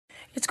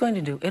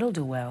It'll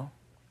do well.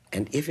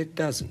 And if it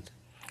doesn't?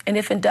 And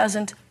if it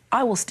doesn't,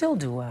 I will still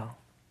do well.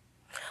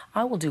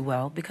 I will do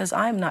well because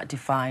I'm not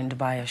defined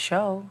by a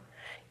show.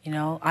 You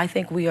know, I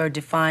think we are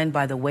defined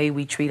by the way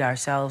we treat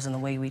ourselves and the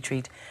way we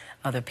treat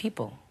other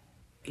people.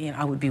 You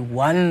know, it would be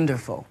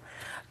wonderful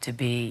to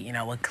be,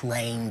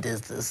 acclaimed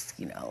as this,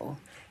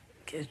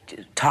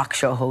 talk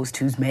show host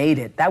who's made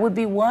it. That would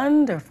be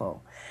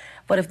wonderful.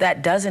 But if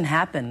that doesn't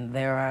happen,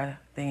 there are,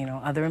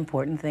 other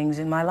important things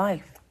in my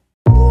life.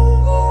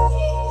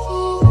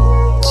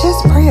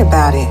 Just pray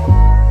about it.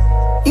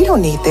 You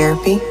don't need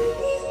therapy.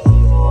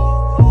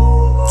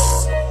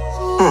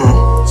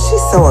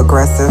 She's so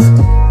aggressive.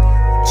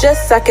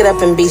 Just suck it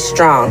up and be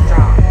strong.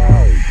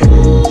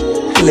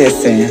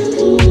 Listen,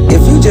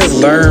 if you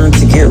just learn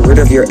to get rid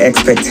of your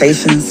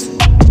expectations,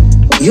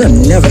 you'll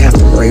never have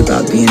to worry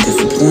about being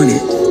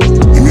disappointed.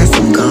 And that's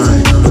on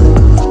God.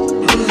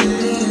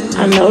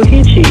 I know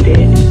he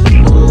cheated,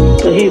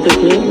 but he's a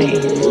good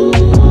man.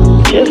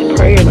 Just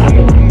pray about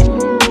it.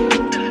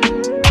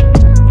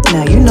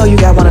 Now, you know you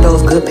got one of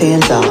those good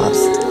paying jobs.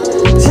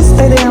 Just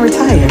stay there and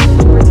retire.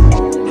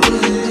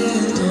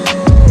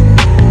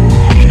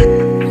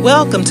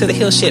 Welcome to the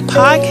Heal Shit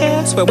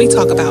Podcast, where we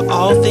talk about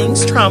all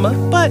things trauma,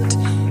 but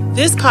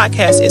this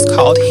podcast is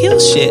called Heal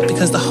Shit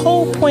because the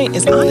whole point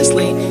is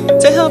honestly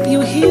to help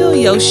you heal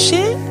your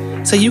shit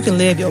so you can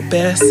live your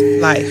best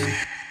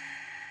life.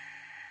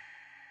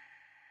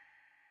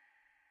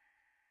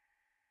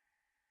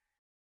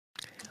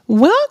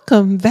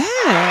 Welcome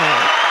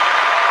back.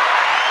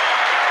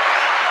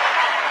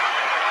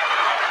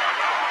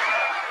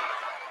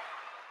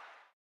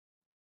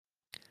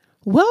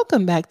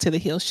 Welcome back to the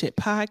Heal Shit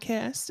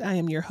Podcast. I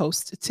am your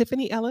host,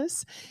 Tiffany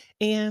Ellis,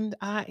 and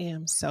I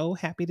am so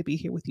happy to be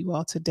here with you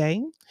all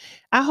today.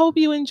 I hope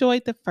you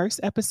enjoyed the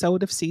first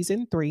episode of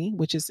season 3,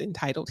 which is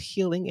entitled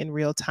Healing in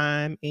Real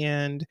Time.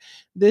 And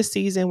this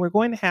season, we're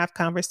going to have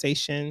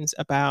conversations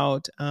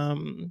about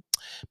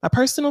my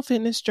personal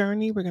fitness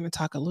journey. We're going to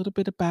talk a little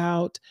bit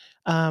about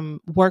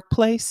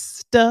workplace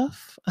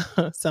stuff.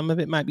 Some of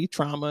it might be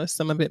trauma.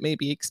 Some of it may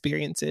be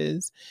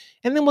experiences.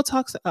 And then we'll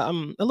talk a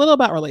little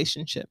about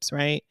relationships,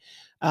 right?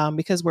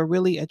 Because we're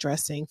really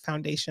addressing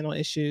foundational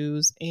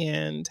issues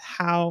and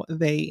how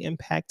they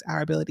impact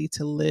our ability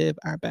to live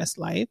our best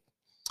life.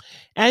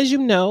 As you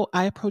know,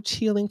 I approach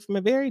healing from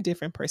a very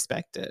different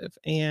perspective.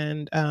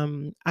 And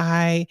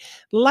I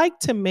like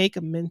to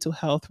make mental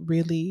health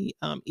really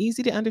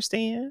easy to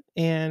understand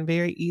and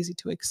very easy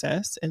to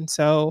access. And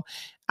so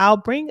I'll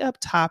bring up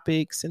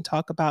topics and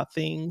talk about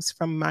things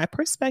from my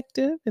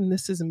perspective. And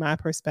this is my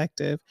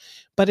perspective,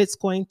 but it's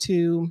going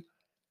to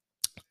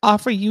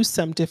offer you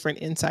some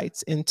different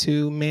insights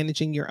into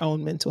managing your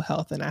own mental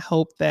health. And I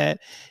hope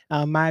that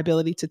my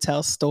ability to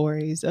tell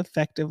stories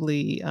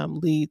effectively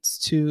leads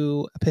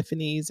to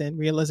epiphanies and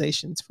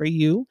realizations for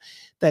you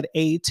that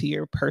aid to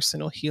your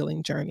personal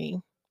healing journey.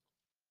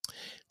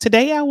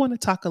 Today, I want to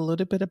talk a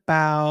little bit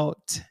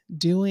about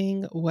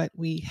doing what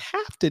we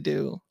have to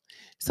do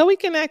so we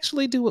can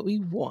actually do what we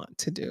want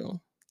to do.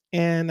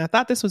 And I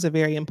thought this was a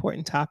very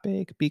important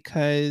topic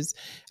because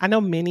I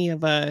know many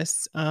of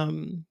us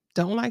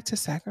don't like to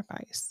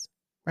sacrifice,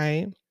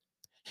 right?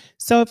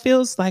 So it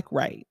feels like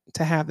right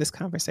to have this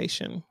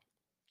conversation.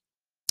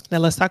 Now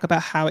let's talk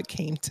about how it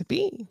came to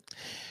be.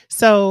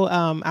 So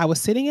I was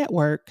sitting at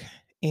work,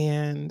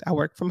 and I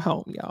work from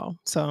home, y'all.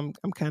 So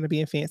I'm kind of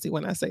being fancy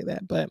when I say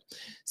that, but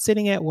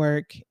sitting at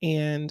work,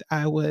 and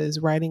I was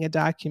writing a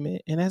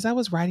document. And as I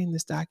was writing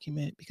this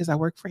document, because I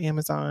work for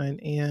Amazon,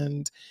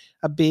 and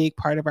a big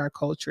part of our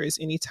culture is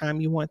anytime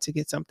you want to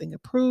get something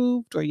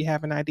approved or you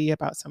have an idea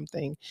about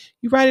something,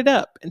 you write it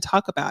up and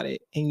talk about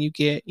it, and you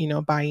get,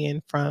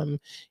 buy-in from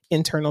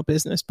internal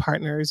business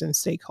partners and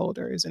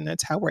stakeholders. And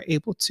that's how we're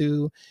able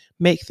to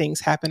make things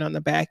happen on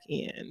the back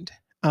end.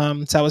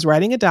 So I was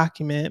writing a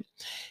document,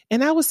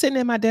 and I was sitting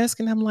at my desk,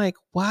 and I'm like,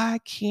 why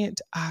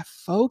can't I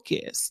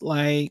focus?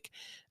 Like,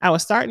 I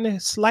was starting to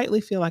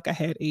slightly feel like I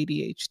had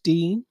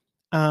ADHD.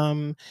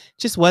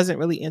 Just wasn't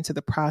really into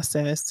the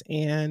process.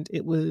 And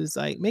it was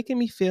like making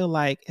me feel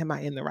like, am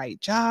I in the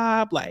right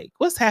job? Like,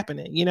 what's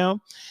happening,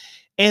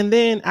 And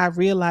then I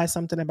realized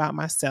something about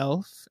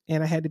myself,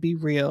 and I had to be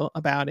real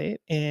about it.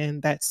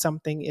 And that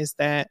something is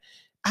that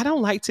I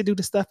don't like to do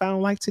the stuff I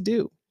don't like to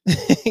do.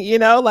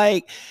 In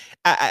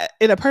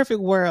a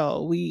perfect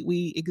world,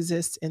 we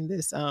exist in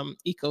this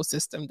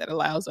ecosystem that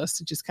allows us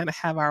to just kind of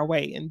have our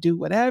way and do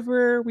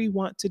whatever we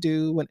want to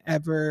do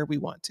whenever we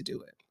want to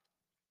do it.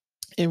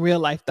 In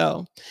real life,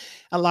 though,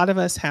 a lot of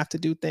us have to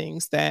do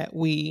things that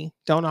we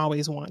don't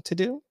always want to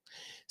do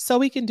so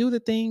we can do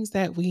the things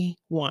that we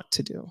want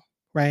to do,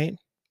 right?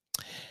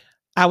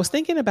 I was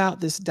thinking about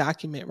this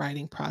document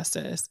writing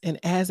process. And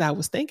as I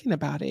was thinking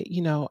about it,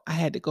 I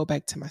had to go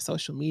back to my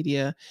social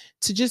media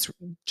to just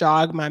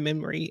jog my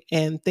memory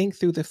and think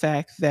through the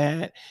fact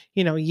that,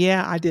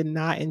 I did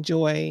not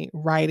enjoy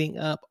writing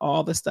up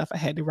all the stuff I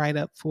had to write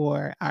up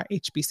for our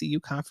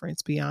HBCU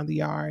conference, Beyond the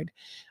Yard,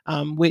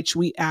 which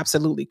we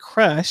absolutely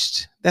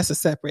crushed. that's a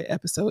separate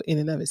episode in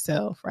and of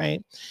itself,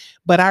 right?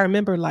 But I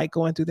remember like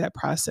going through that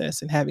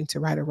process and having to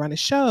run a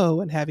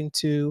show and having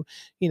to,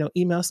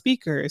 email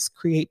speakers,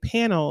 create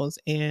panels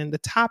and the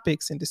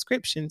topics and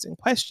descriptions and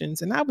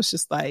questions. And I was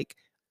just like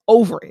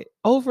over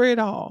it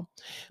all.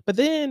 But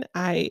then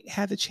I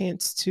had the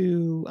chance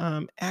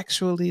to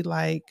actually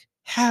like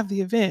have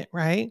the event,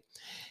 right?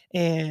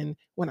 And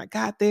when I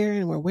got there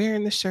and we're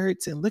wearing the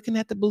shirts and looking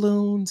at the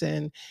balloons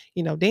and,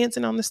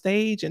 dancing on the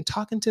stage and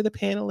talking to the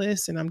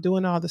panelists and I'm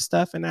doing all the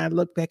stuff and I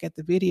look back at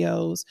the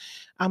videos,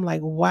 I'm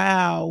like,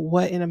 wow,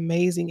 what an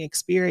amazing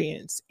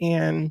experience.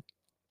 And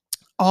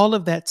all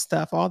of that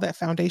stuff, all that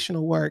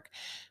foundational work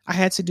I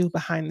had to do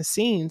behind the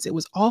scenes, it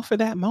was all for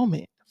that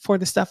moment, for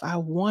the stuff I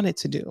wanted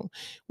to do,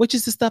 which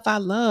is the stuff I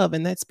love.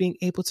 And that's being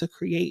able to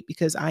create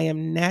because I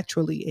am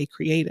naturally a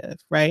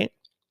creative, right?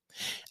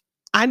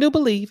 I do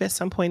believe at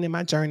some point in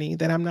my journey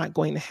that I'm not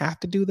going to have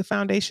to do the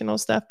foundational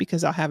stuff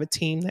because I'll have a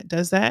team that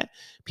does that.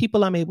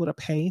 People I'm able to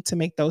pay to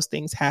make those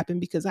things happen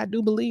because I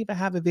do believe I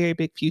have a very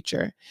big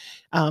future.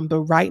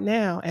 But right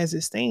now, as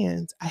it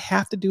stands, I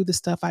have to do the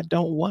stuff I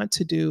don't want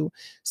to do.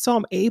 So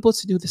I'm able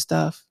to do the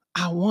stuff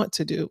I want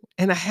to do.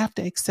 And I have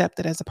to accept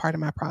it as a part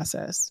of my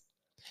process.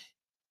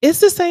 It's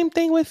the same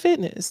thing with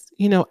fitness.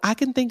 I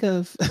can think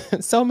of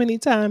so many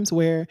times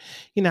where,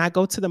 I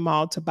go to the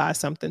mall to buy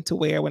something to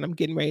wear when I'm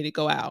getting ready to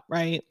go out,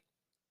 right?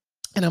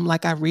 And I'm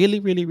like, I really,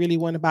 really, really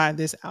want to buy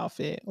this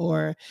outfit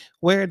or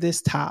wear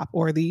this top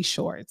or these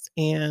shorts.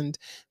 And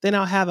then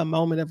I'll have a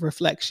moment of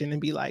reflection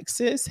and be like,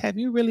 sis, have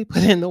you really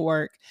put in the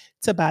work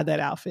to buy that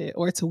outfit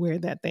or to wear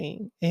that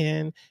thing?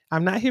 And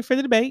I'm not here for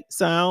the debate.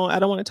 So I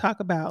don't want to talk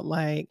about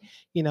like,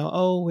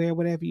 wear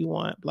whatever you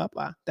want, blah,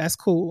 blah. That's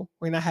cool.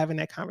 We're not having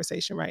that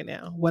conversation right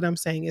now. What I'm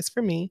saying is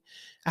for me,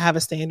 I have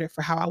a standard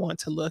for how I want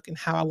to look and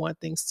how I want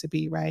things to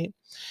be, right?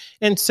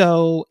 And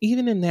so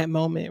even in that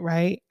moment,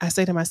 right, I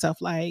say to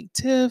myself, like,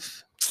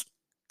 Tiff,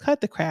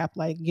 cut the crap,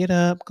 like get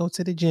up, go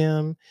to the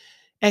gym,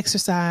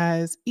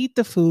 exercise, eat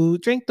the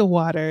food, drink the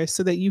water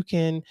so that you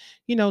can,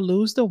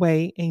 lose the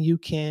weight and you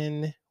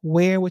can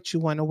wear what you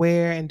want to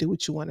wear and do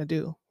what you want to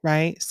do,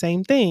 right?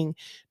 Same thing.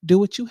 Do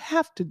what you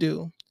have to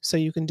do so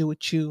you can do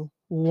what you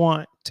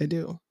want to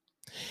do.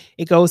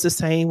 It goes the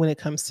same when it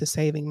comes to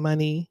saving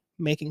money,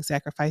 making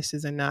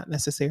sacrifices and not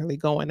necessarily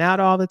going out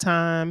all the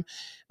time,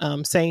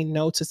 saying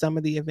no to some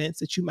of the events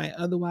that you might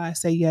otherwise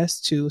say yes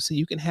to so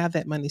you can have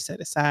that money set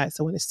aside.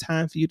 So when it's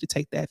time for you to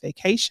take that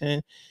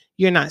vacation,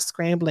 you're not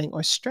scrambling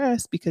or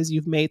stressed because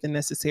you've made the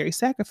necessary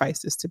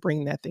sacrifices to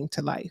bring that thing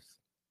to life.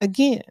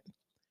 Again,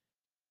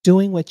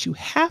 doing what you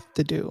have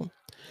to do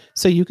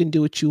so you can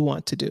do what you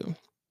want to do.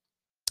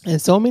 And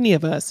so many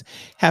of us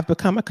have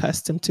become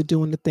accustomed to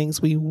doing the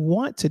things we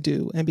want to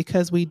do. And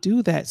because we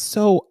do that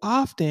so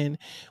often,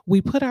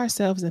 we put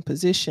ourselves in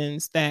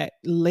positions that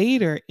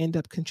later end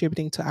up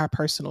contributing to our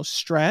personal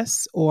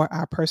stress or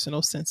our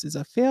personal senses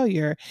of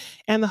failure.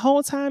 And the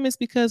whole time is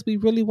because we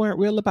really weren't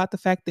real about the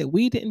fact that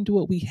we didn't do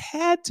what we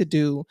had to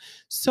do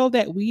so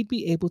that we'd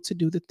be able to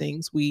do the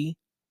things we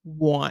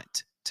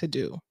want to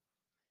do.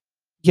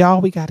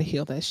 Y'all, we got to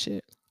heal that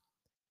shit.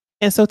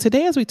 And so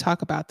today, as we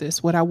talk about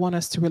this, what I want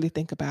us to really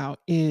think about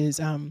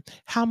is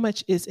how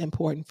much is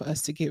important for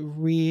us to get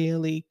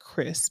really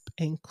crisp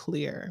and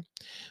clear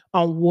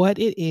on what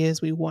it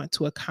is we want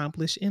to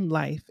accomplish in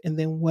life and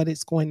then what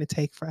it's going to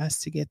take for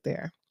us to get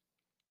there.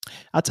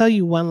 I'll tell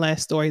you one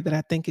last story that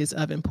I think is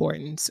of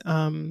importance.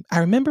 I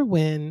remember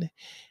when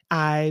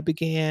I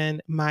began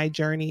my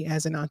journey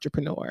as an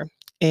entrepreneur.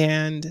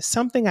 And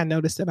something I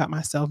noticed about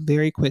myself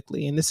very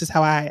quickly, and this is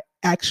how I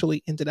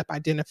actually ended up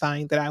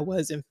identifying that I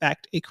was, in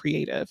fact, a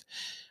creative.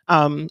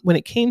 When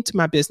it came to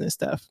my business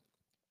stuff,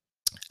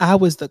 I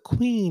was the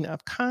queen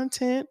of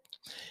content,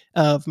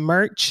 of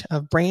merch,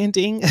 of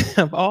branding,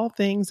 of all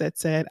things that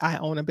said I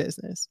own a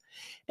business,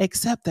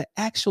 except the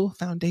actual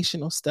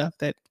foundational stuff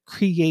that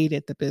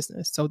created the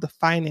business. So the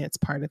finance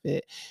part of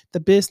it, the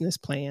business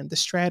plan, the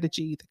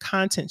strategy, the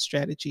content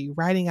strategy,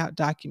 writing out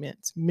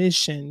documents,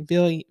 mission,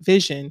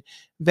 vision,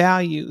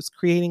 values,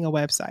 creating a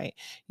website.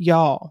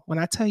 Y'all, when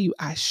I tell you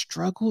I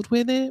struggled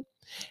with it,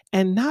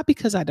 and not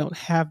because I don't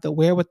have the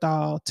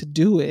wherewithal to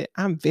do it.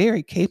 I'm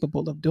very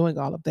capable of doing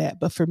all of that.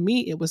 But for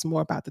me, it was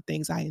more about the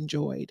things I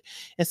enjoyed.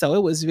 And so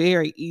it was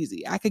very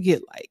easy. I could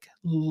get like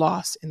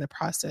lost in the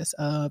process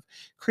of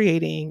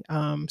creating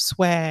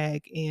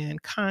swag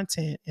and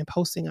content and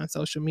posting on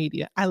social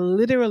media. I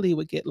literally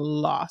would get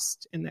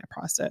lost in that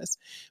process.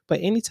 But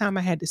anytime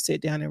I had to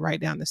sit down and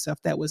write down the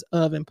stuff that was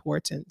of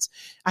importance,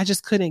 I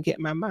just couldn't get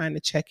my mind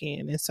to check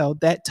in. And so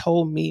that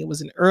told me it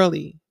was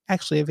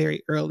actually a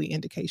very early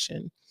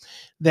indication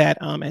that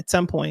at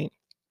some point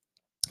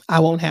I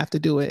won't have to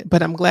do it.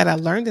 But I'm glad I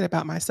learned it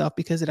about myself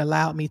because it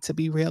allowed me to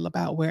be real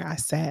about where I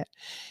sat.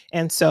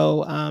 And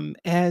so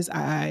as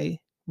I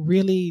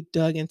really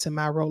dug into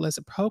my role as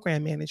a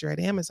program manager at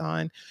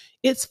Amazon,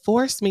 it's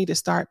forced me to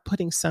start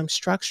putting some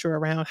structure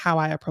around how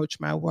I approach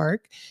my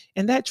work.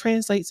 And that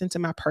translates into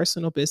my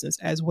personal business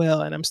as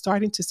well. And I'm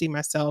starting to see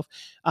myself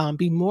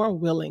be more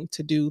willing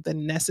to do the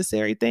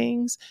necessary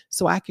things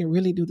so I can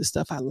really do the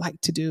stuff I like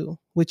to do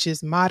which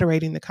is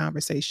moderating the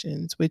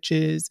conversations, which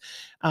is,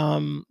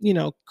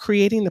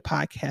 creating the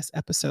podcast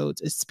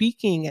episodes, is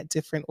speaking at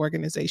different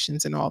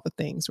organizations and all the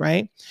things,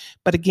 right?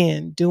 But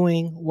again,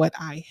 doing what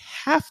I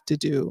have to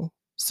do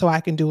so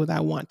I can do what I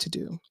want to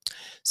do.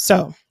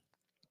 So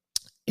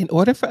in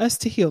order for us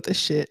to heal this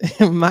shit,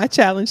 my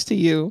challenge to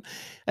you,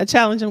 a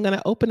challenge I'm going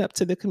to open up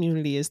to the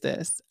community, is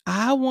this.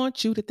 I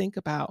want you to think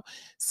about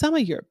some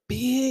of your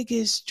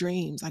biggest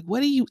dreams. Like,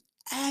 what do you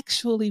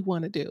actually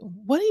want to do?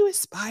 What do you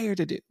aspire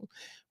to do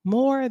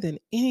more than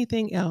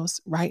anything else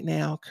right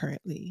now,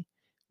 currently?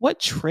 What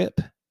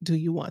trip do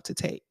you want to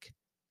take?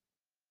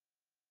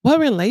 What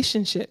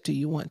relationship do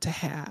you want to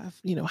have?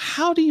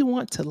 How do you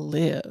want to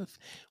live?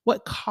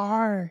 What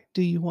car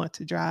do you want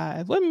to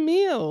drive? What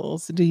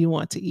meals do you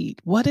want to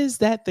eat? What is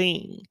that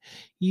thing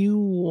you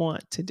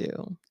want to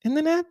do? And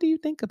then after you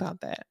think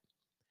about that,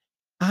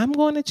 I'm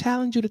going to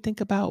challenge you to think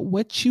about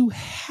what you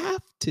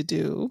have to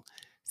do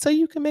so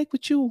you can make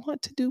what you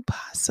want to do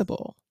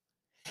possible.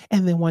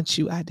 And then once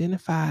you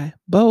identify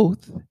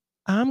both,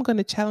 I'm going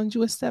to challenge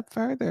you a step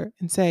further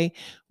and say,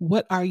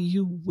 what are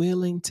you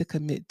willing to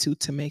commit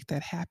to make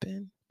that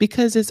happen?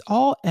 Because it's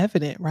all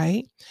evident,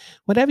 right?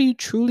 Whatever you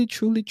truly,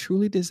 truly,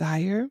 truly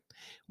desire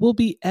will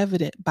be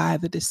evident by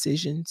the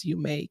decisions you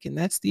make. And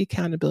that's the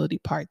accountability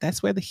part.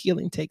 That's where the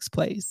healing takes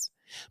place.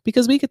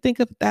 Because we could think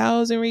of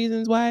 1,000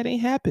 reasons why it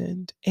ain't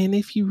happened. And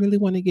if you really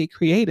want to get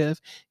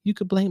creative, you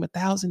could blame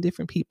 1,000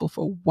 different people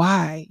for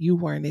why you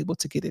weren't able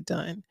to get it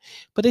done.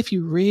 But if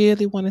you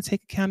really want to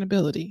take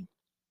accountability,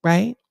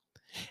 right?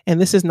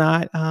 And this is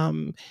not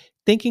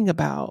thinking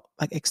about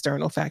like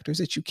external factors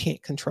that you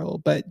can't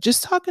control, but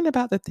just talking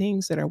about the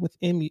things that are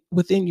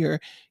within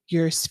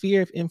your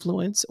sphere of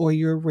influence or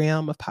your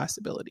realm of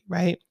possibility,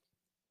 right?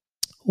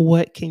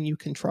 What can you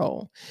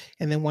control?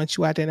 And then once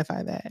you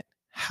identify that,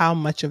 how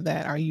much of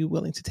that are you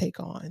willing to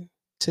take on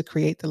to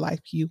create the life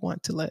you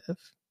want to live?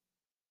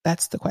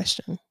 That's the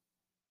question.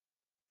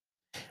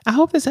 I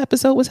hope this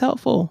episode was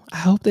helpful. I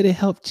hope that it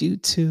helped you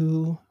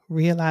to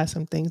realize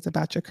some things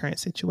about your current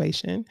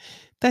situation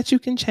that you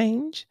can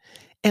change.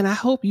 And I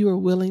hope you are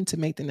willing to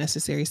make the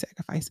necessary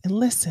sacrifice. And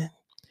listen,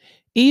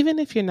 even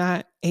if you're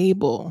not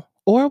able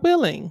or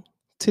willing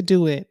to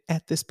do it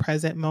at this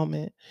present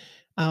moment,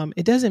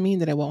 it doesn't mean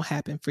that it won't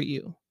happen for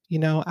you.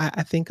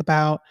 I think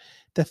about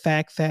the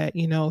fact that,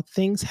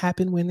 things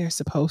happen when they're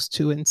supposed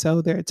to. And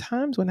so there are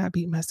times when I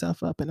beat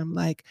myself up and I'm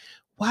like,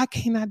 why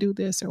can't I do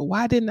this? Or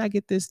why didn't I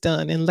get this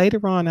done? And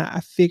later on, I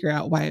figure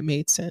out why it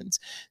made sense.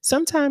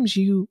 Sometimes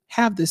you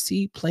have the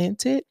seed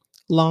planted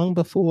long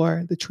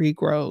before the tree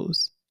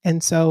grows.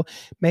 And so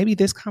maybe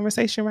this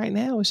conversation right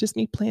now is just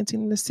me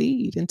planting the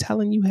seed and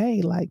telling you,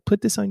 hey, like,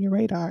 put this on your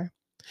radar.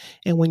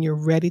 And when you're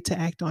ready to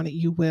act on it,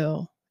 you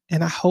will.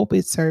 And I hope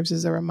it serves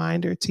as a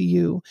reminder to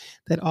you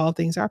that all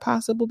things are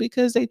possible,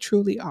 because they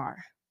truly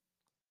are.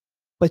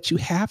 But you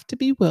have to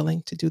be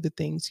willing to do the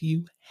things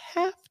you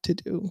have to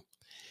do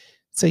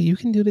so you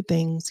can do the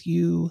things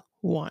you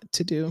want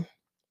to do.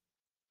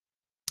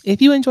 If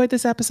you enjoyed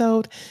this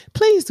episode,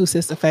 please do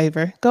sis a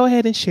favor. Go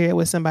ahead and share it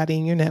with somebody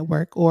in your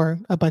network or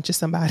a bunch of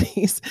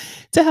somebodies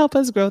to help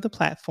us grow the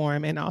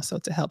platform and also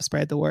to help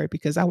spread the word,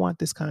 because I want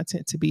this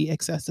content to be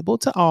accessible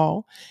to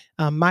all.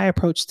 My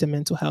approach to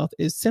mental health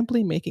is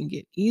simply making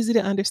it easy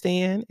to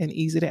understand and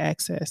easy to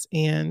access.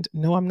 And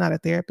no, I'm not a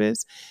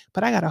therapist,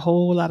 but I got a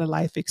whole lot of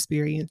life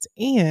experience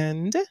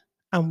and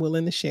I'm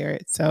willing to share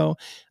it. So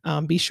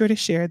be sure to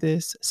share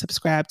this,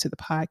 subscribe to the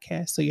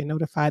podcast so you're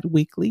notified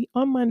weekly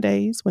on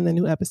Mondays when the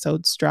new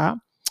episodes drop.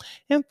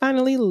 And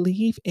finally,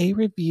 leave a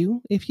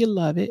review if you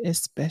love it,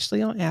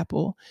 especially on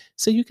Apple,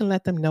 so you can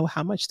let them know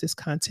how much this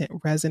content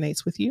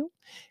resonates with you.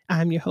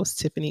 I'm your host,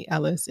 Tiffany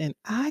Ellis, and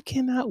I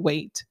cannot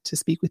wait to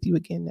speak with you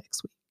again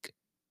next week.